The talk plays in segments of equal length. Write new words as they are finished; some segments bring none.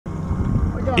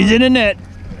He's in the net.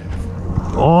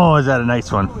 Oh, is that a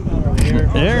nice one?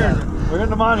 There. We're getting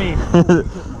the money.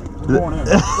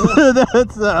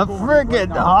 That's a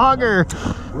freaking hogger.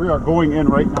 We are going in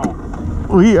right now.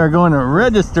 We are going to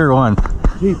register one.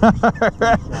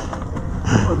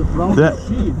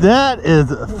 That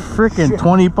is a freaking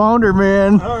 20-pounder,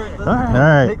 man. All right. All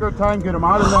right. Take our time, get them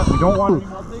out of that. We don't want to.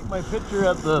 I'll take my picture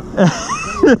at the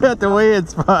at the weigh-in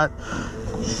spot.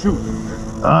 Shoot.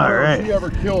 All right. He ever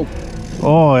killed?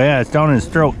 Oh yeah, it's down in his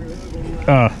throat.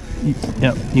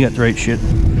 Yep, you got the right shit.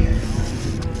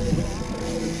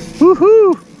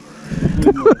 Woohoo!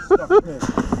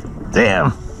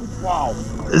 Damn. Wow.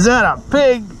 Is that a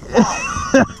pig?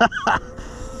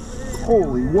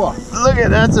 Holy what? Look at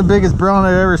that's the biggest brown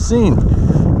I've ever seen.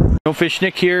 No Fish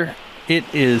Nick here. It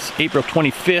is April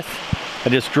 25th. I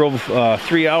just drove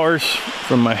 3 hours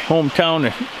from my hometown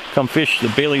to come fish the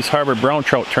Baileys Harbor Brown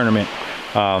Trout tournament.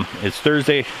 It's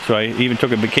Thursday, so I even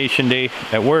took a vacation day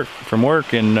at work from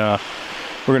work, and we're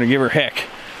gonna give her heck.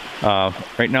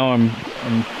 Right now I'm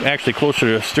actually closer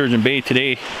to Sturgeon Bay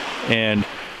today, and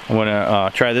I'm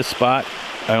gonna try this spot.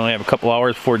 I only have a couple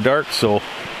hours before dark, so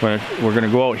we're gonna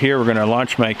go out here. We're gonna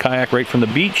launch my kayak right from the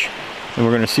beach, and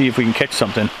we're gonna see if we can catch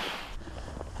something.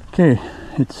 Okay,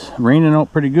 it's raining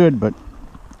out pretty good, but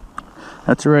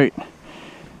that's all right.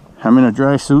 I'm in a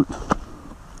dry suit,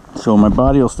 so my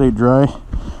body will stay dry.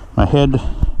 My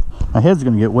head's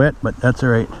gonna get wet, but that's all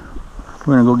right.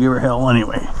 We're gonna go give her hell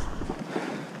anyway.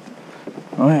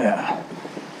 Oh yeah.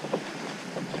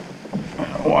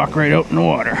 Walk right out in the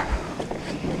water.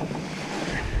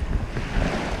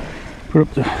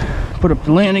 Put up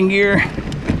the landing gear.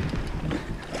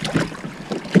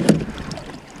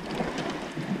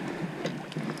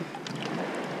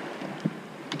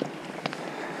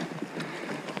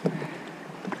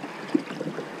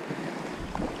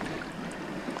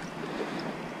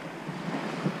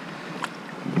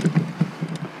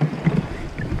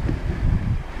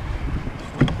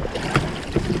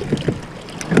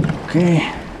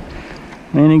 Okay,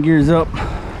 landing gear's up.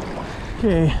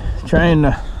 Okay, trying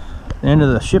the end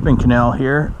of the shipping canal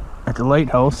here at the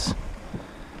lighthouse.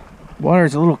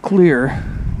 Water's a little clear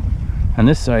on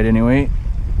this side anyway.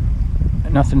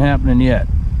 Nothing happening yet,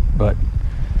 but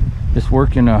just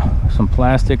working some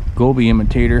plastic goby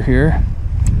imitator here,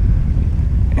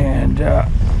 and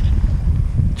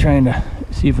trying to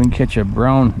see if we can catch a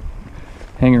brown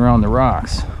hanging around the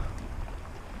rocks.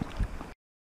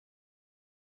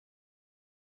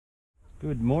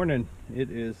 Good morning.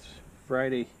 It is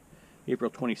Friday,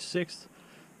 April 26th.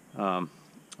 I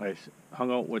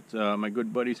hung out with my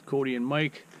good buddies Cody and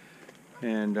Mike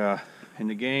and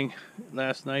the gang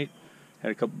last night.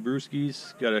 Had a couple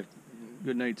brewskis, got a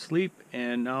good night's sleep,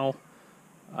 and now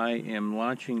I am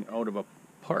launching out of a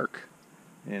park.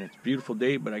 And it's a beautiful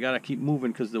day, but I gotta keep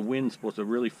moving because the wind's supposed to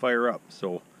really fire up.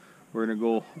 So we're gonna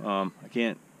go.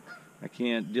 I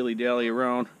can't dilly-dally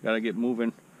around. Gotta get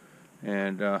moving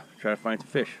and try to find some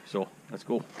fish. So let's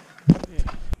go. Okay,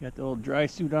 got the old dry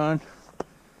suit on.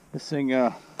 This thing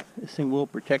will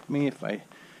protect me if I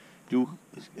do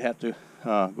have to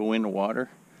go in the water.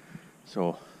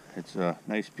 So it's a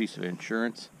nice piece of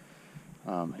insurance.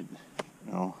 It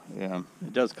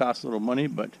does cost a little money,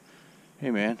 but hey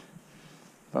man,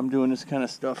 if I'm doing this kind of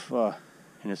stuff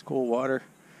in this cold water,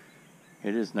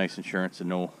 it is nice insurance to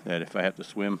know that if I have to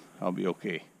swim, I'll be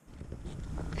okay.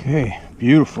 Okay,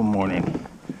 beautiful morning.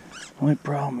 Only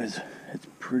problem is it's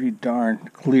pretty darn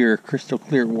clear, crystal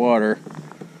clear water,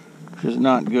 which is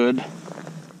not good.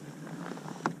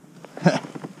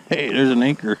 Hey, there's an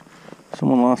anchor.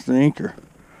 Someone lost an anchor.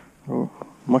 Oh,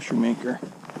 mushroom anchor.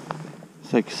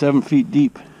 It's like 7 feet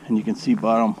deep, and you can see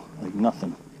bottom like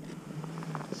nothing.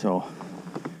 So, all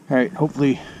right,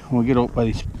 hopefully when we get out by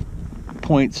these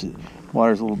points, the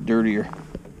water's a little dirtier.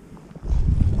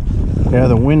 Yeah,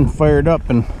 the wind fired up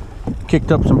and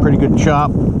kicked up some pretty good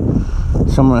chop.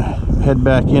 So I'm gonna head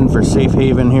back in for safe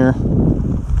haven here.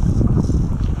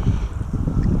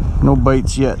 No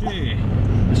bites yet. Okay,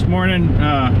 this morning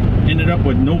ended up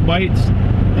with no bites,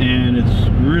 and it's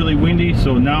really windy.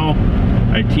 So now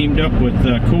I teamed up with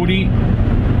Cody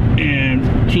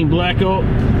and Team Blackout,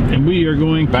 and we are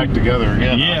going back together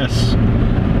again. Yes,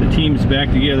 the team's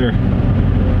back together,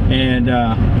 and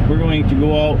we're going to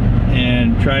go out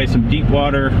and try some deep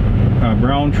water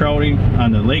brown trouting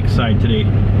on the lakeside today.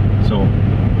 So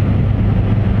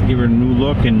give her a new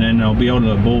look, and then I'll be out of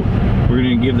the boat. We're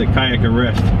going to give the kayak a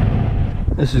rest.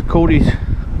 This is Cody's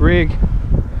rig.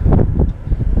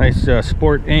 Nice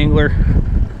sport angler,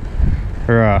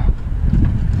 or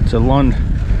it's a Lund,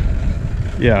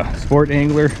 yeah, sport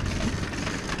angler.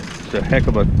 It's a heck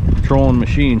of a trolling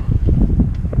machine.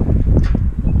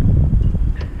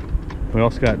 We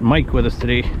also got Mike with us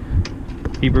today.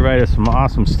 He provided us some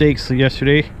awesome steaks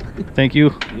yesterday. Thank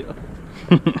you.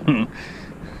 Yeah.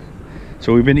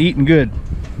 So we've been eating good.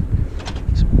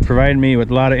 It's providing me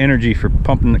with a lot of energy for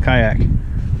pumping the kayak.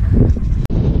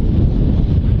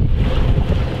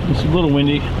 It's a little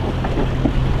windy.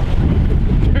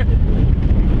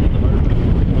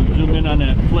 We'll zoom in on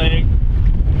that flag.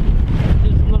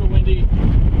 It's a little windy.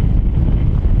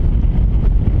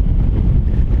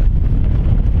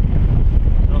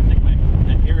 I don't think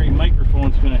that airy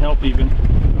microphone's going to help even.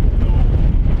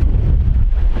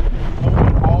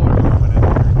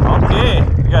 Okay,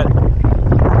 we got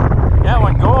that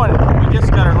one going. We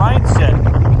just got our line set.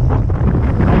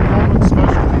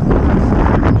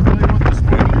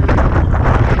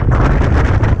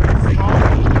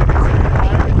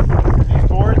 These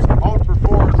boards, out for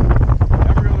boards.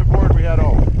 Every other board we had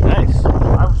out. Nice.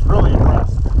 I was really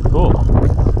impressed. Cool.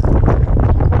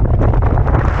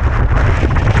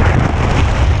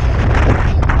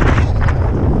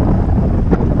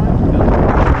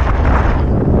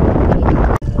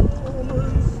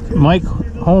 Mike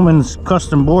Holman's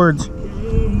custom boards.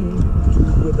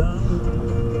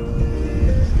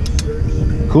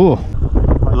 Cool.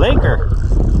 Laker.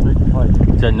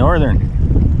 It's a northern.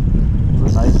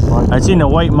 I seen the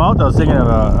white mouth. I was thinking of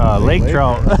a lake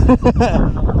trout.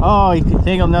 Oh, he can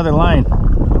tangle another line.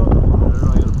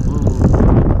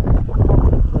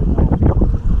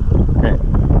 Okay.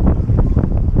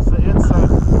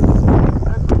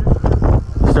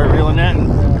 Start reeling that.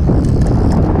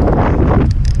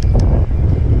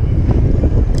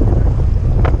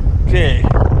 Okay,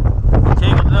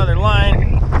 tangled another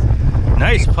line.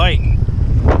 Nice pike.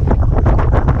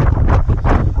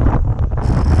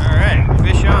 All right,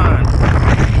 fish on.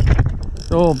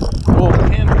 Old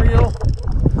hand reel,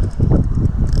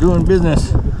 doing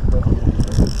business.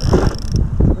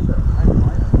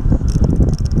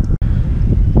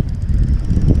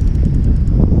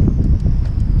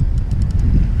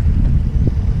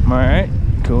 All right,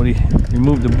 Cody,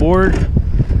 remove the board.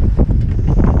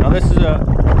 Now this is a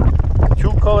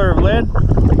true color of lead.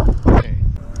 Okay.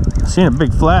 Seen a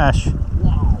big flash.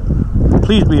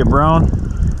 Please be a brown.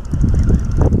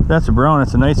 That's a brown.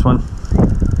 It's a nice one.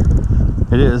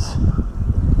 It is.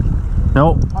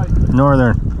 Nope.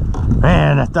 Northern.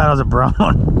 Man, I thought it was a brown.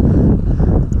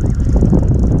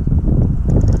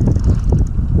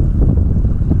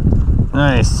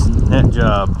 Nice net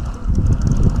job.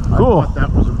 Cool. I thought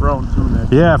that was a brown too,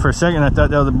 Nick. Yeah, for a second I thought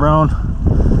that was a brown.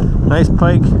 Nice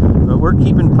pike, but we're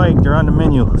keeping pike. They're on the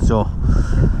menu, so.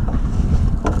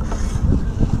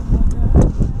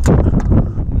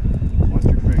 Watch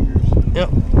your fingers. Yep.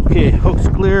 Okay, hook's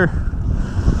clear.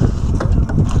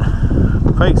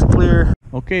 Pike's clear.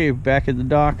 Okay, back at the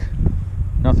dock.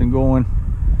 Nothing going.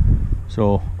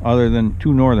 So, other than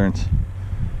two northerns.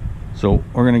 So,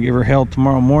 we're gonna give her hell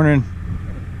tomorrow morning,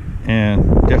 and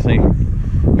definitely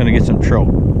gonna get some trout.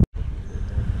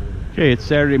 Okay, it's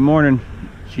Saturday morning.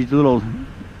 She's a little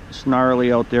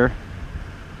snarly out there.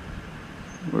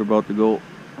 We're about to go.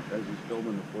 As he's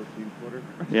filming the 14-footer.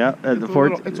 Yeah, at the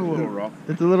 14. It's a little rough.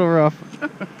 It's a little rough.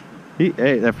 Hey,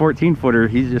 that 14-footer,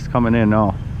 he's just coming in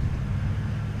now.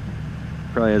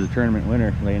 Probably has a tournament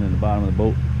winner laying in the bottom of the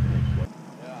boat.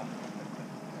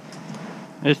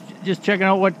 Just checking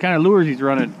out what kind of lures he's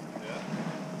running.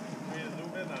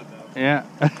 Yeah.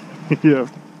 Yeah.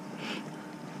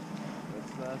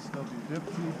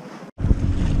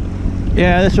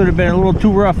 Yeah, this would have been a little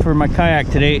too rough for my kayak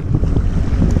today,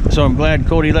 so I'm glad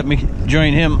Cody let me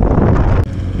join him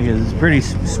because it's pretty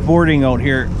sporting out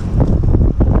here.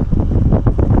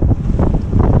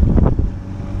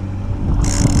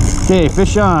 Okay,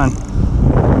 fish on.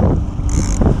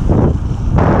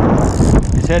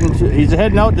 He's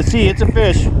heading out to sea. It's a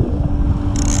fish.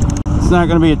 It's not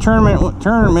going to be a tournament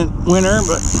winner,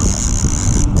 but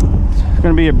it's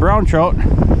going to be a brown trout.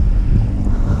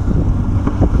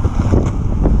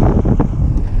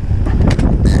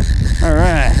 All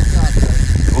right.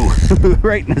 Ooh,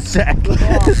 right in the sack.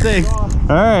 Thing.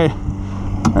 All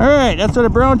right. That's what a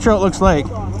brown trout looks like.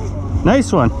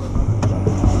 Nice one.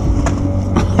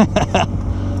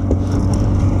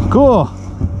 Cool.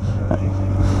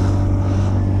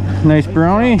 Nice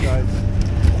brownie.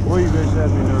 Boy, you guys had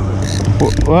me nervous.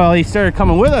 Well, he started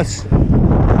coming with us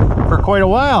for quite a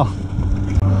while.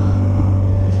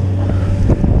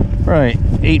 Right,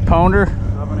 8-pounder.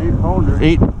 7-8-pounder.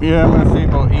 8, yeah, I'm gonna say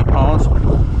about 8 pounds.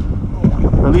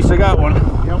 At least I got one.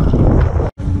 Yep.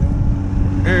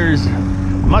 There's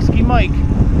Muskie Mike.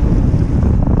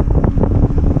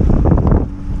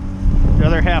 The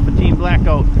other half of Team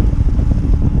Blackout.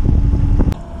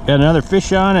 Got another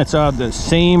fish on. It's the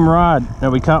same rod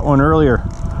that we caught one earlier.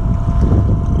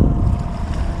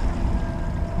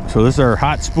 So this is our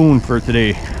hot spoon for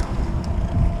today.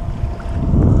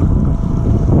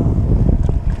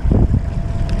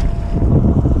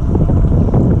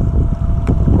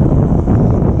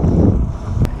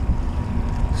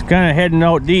 It's kind of heading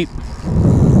out deep.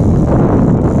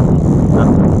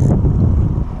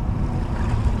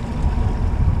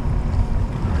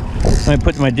 I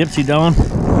put my dipsy down.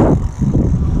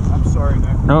 I'm sorry,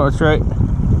 Nick. No, that's right.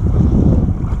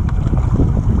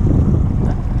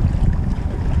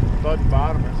 Thud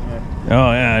bottom, isn't it?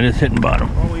 Oh yeah, it is hitting bottom.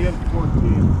 Only in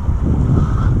 14.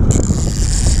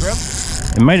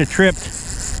 Tripped? It might have tripped.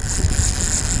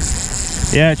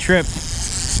 Yeah, it tripped.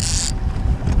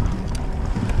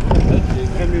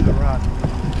 Hand me the rod.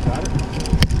 Got it?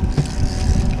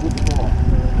 Good ball.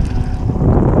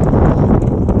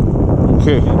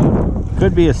 Okay.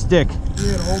 Could be a stick. We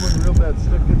had a hold of a real bad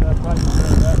stick in that pipe.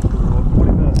 That for about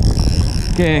 20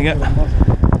 minutes. Okay, I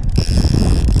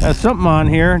got something on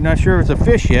here. Not sure if it's a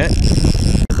fish yet. I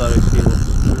thought I'd see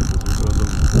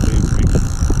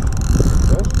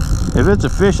If it's a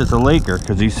fish, it's a laker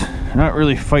because he's not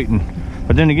really fighting.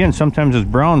 But then again, sometimes his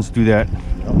browns do that.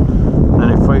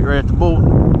 And they fight right at the boat.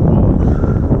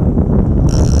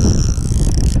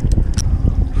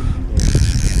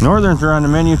 Northerns are on the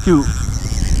menu too.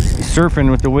 Surfing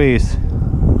with the waves.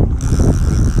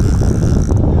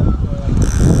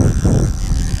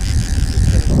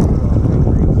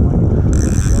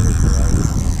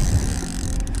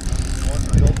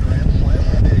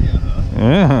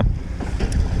 Yeah.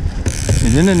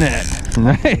 He's in the net.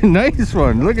 Nice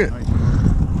one. Look at.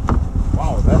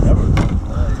 wow, that ever.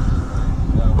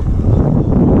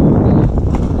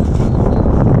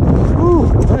 Ooh,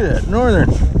 look at that northern.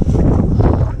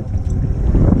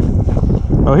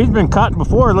 Oh, he's been caught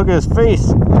before. Look at his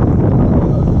face.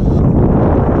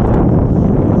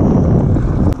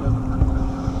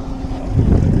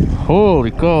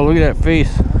 Holy cow, look at that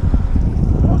face.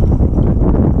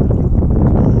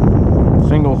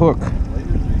 Single hook.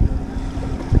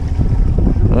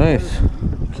 Nice.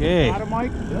 Okay. Got it,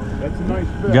 Mike? Yeah, that's a nice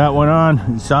fish. Got one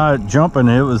on. You saw it jumping.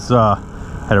 It was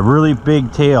had a really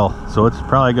big tail, so it's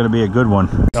probably going to be a good one.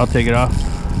 I'll take it off.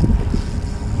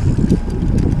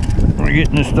 We're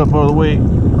getting this stuff out of the way.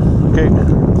 Okay.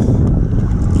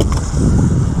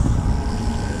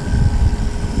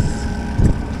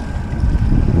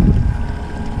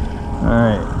 All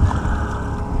right.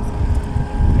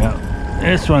 Yeah,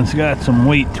 this one's got some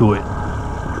weight to it.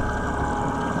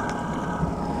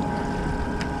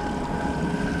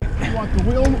 You want the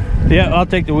wheel? Yeah, I'll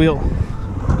take the wheel.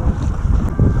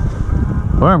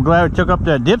 Well, I'm glad we took up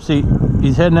that dipsy.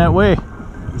 He's heading that way.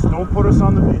 Just don't put us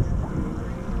on the beach.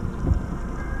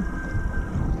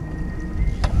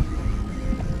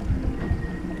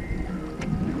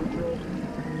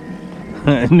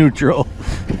 Neutral.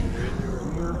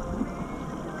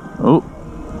 Oh.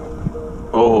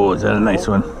 Oh, is that a nice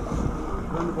one?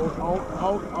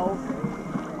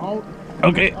 Out.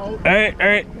 Okay. All right, all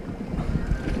right.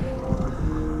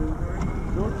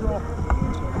 Neutral.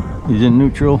 He's in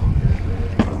neutral. A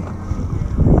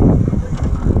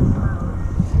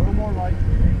little more light.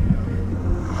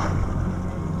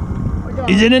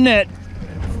 He's in the net.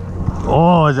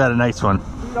 Oh, is that a nice one?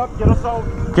 Speed up, get us out.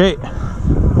 Okay.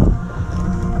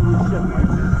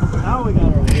 Now we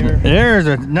got our leader. There's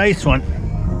a nice one.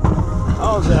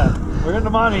 How's that? We're in the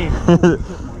money. We're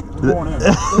going in.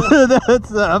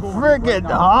 That's a freaking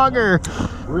hogger.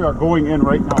 We are going in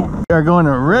right now. We are going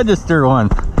to register one.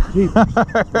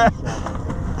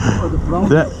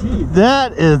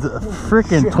 That is a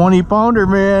freaking 20-pounder,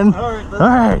 man. All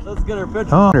right, let's get our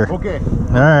picture. Okay.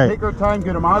 All right. Take our time,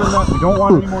 get them out of that. We don't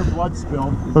want any more blood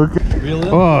spilled. Okay.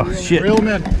 Oh, shit. Reel them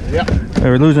in. Yeah.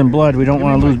 We're losing blood. We don't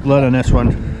want to lose blood on this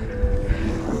one.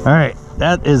 All right.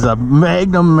 That is a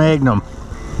magnum.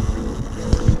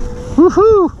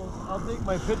 Woohoo! I'll take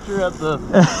my picture at the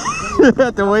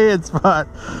at the weigh-in spot.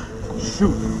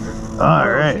 shoot. All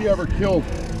right. Has he ever killed?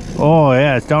 Oh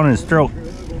yeah, it's down in his throat.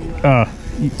 Yep,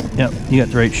 you got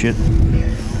the right shit.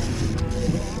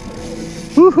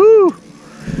 Woohoo!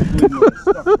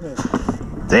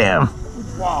 Damn.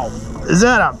 Wow. Is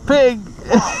that a pig?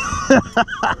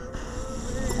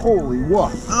 Holy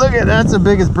what? Look at that's the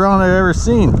biggest brown I've ever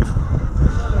seen.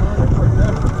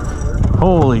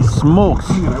 Holy smokes.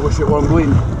 I wish it wasn't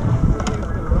bleeding.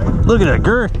 Look at that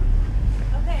girth. Okay,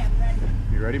 I'm ready.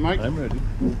 You ready, Mike? I'm ready.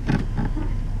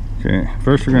 Okay,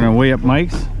 first we're gonna weigh up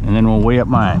Mike's and then we'll weigh up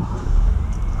mine.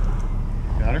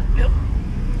 Got her? Yep.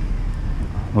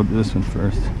 We'll do this one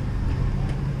first.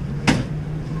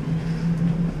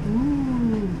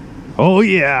 Oh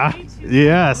yeah.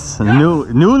 Yes. New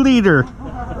leader.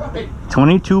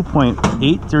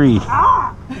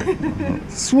 22.83.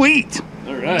 Sweet.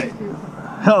 All right.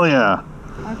 Hell yeah.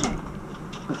 Okay.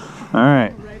 All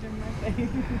right. Right in my face.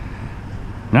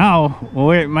 Now,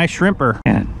 wait, my shrimper.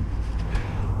 Man,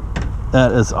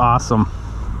 that is awesome.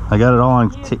 I got it all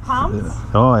on tape.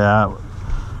 Oh yeah.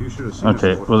 You should have seen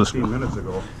Okay, this well, 15 minutes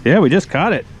ago. Yeah, we just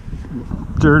caught it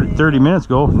 30 minutes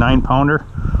ago. 9-pounder.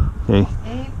 Okay.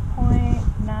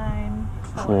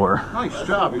 8.94. Nice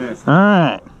job, Nick. All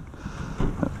right.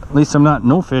 At least I'm not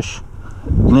no fish,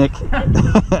 Nick. This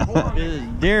is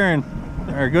Darren,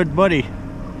 our good buddy.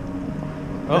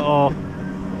 Uh-oh.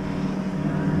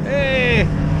 Hey.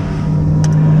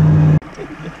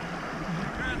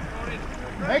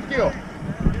 Thank you.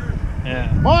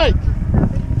 Yeah. Mike!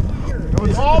 It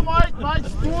was all Mike.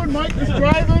 Mike's doing. Mike is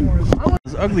driving.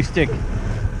 This ugly stick.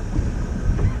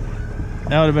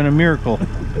 That would have been a miracle.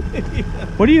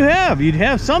 What do you have? You'd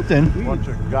have something. A bunch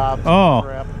of gobs Oh. of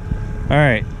crap. All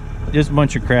right. Just a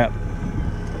bunch of crap.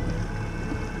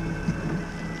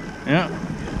 Yeah.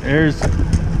 There's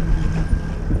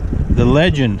the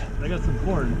legend. I got some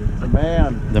corn. The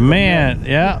man. The man.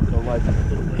 Yeah. The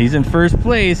legend. He's in first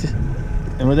place.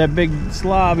 And with that big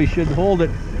slob, he should hold it.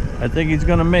 I think he's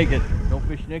going to make it. No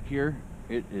Fish Nick here.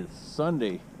 It is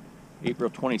Sunday, April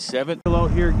 27th. Still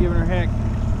out here giving her heck.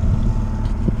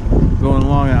 Going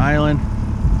along an island.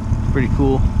 It's pretty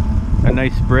cool. A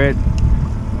nice spread.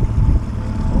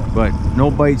 But no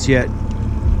bites yet.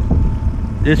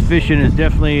 This fishing is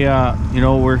definitely, you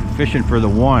know, we're fishing for the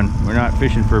one. We're not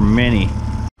fishing for many.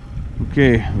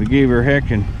 Okay, we gave her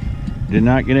heck and did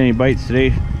not get any bites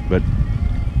today, but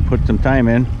put some time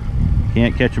in.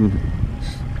 Can't catch them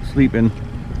sleeping,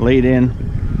 laid in.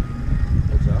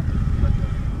 What's up?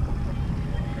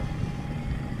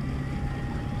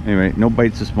 Anyway, no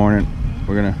bites this morning.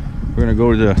 We're gonna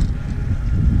go to the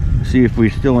see if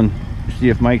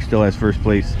Mike still has first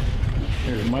place.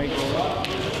 There's Mike. You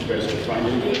guys could find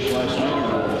any fish last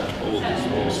night or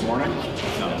this morning?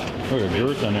 Look at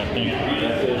girth on that thing.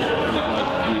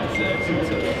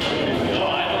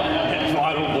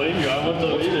 I don't blame you. I wouldn't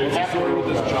have either. Half with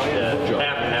this giant hook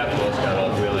Half of us got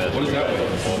on really. What is that?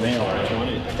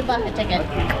 The bucket ticket.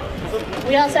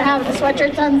 We also have the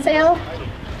sweatshirts on sale.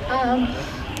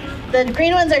 The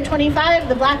green ones are 25,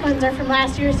 the black ones are from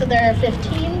last year, so they're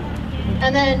 15.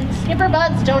 And then Skipper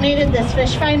Bud's donated this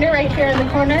fish finder right here in the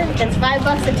corner. It's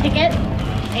 $5 a ticket,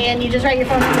 and you just write your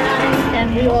phone number on it,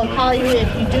 and we will call you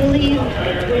if you do leave.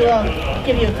 We will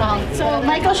give you a call. So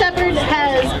Michael Shepard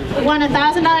has won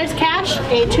 $1,000 cash,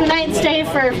 a 2-night stay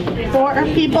for 4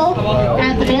 people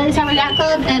at the Baileys Harbor Brown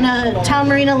Trout and a Town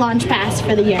Marina launch pass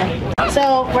for the year.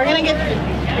 So we're gonna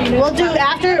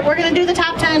we're gonna do the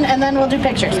top 10 and then we'll do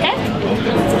pictures, okay?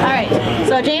 All right,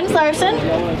 so James Larson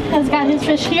has got his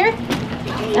fish here.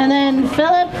 And then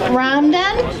Philip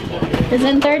Ramden is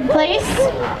in 3rd place.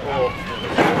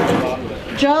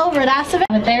 Joe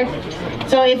Radosevich there.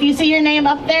 So if you see your name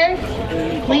up there,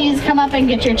 please come up and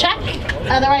get your check.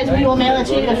 Otherwise, we will mail it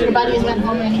to you if your buddies went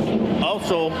home or anything.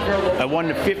 Also, I won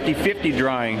the 50-50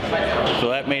 drawing, so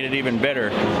that made it even better.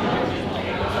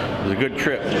 It was a good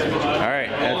trip. All right,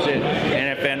 that's it.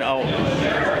 NFN out.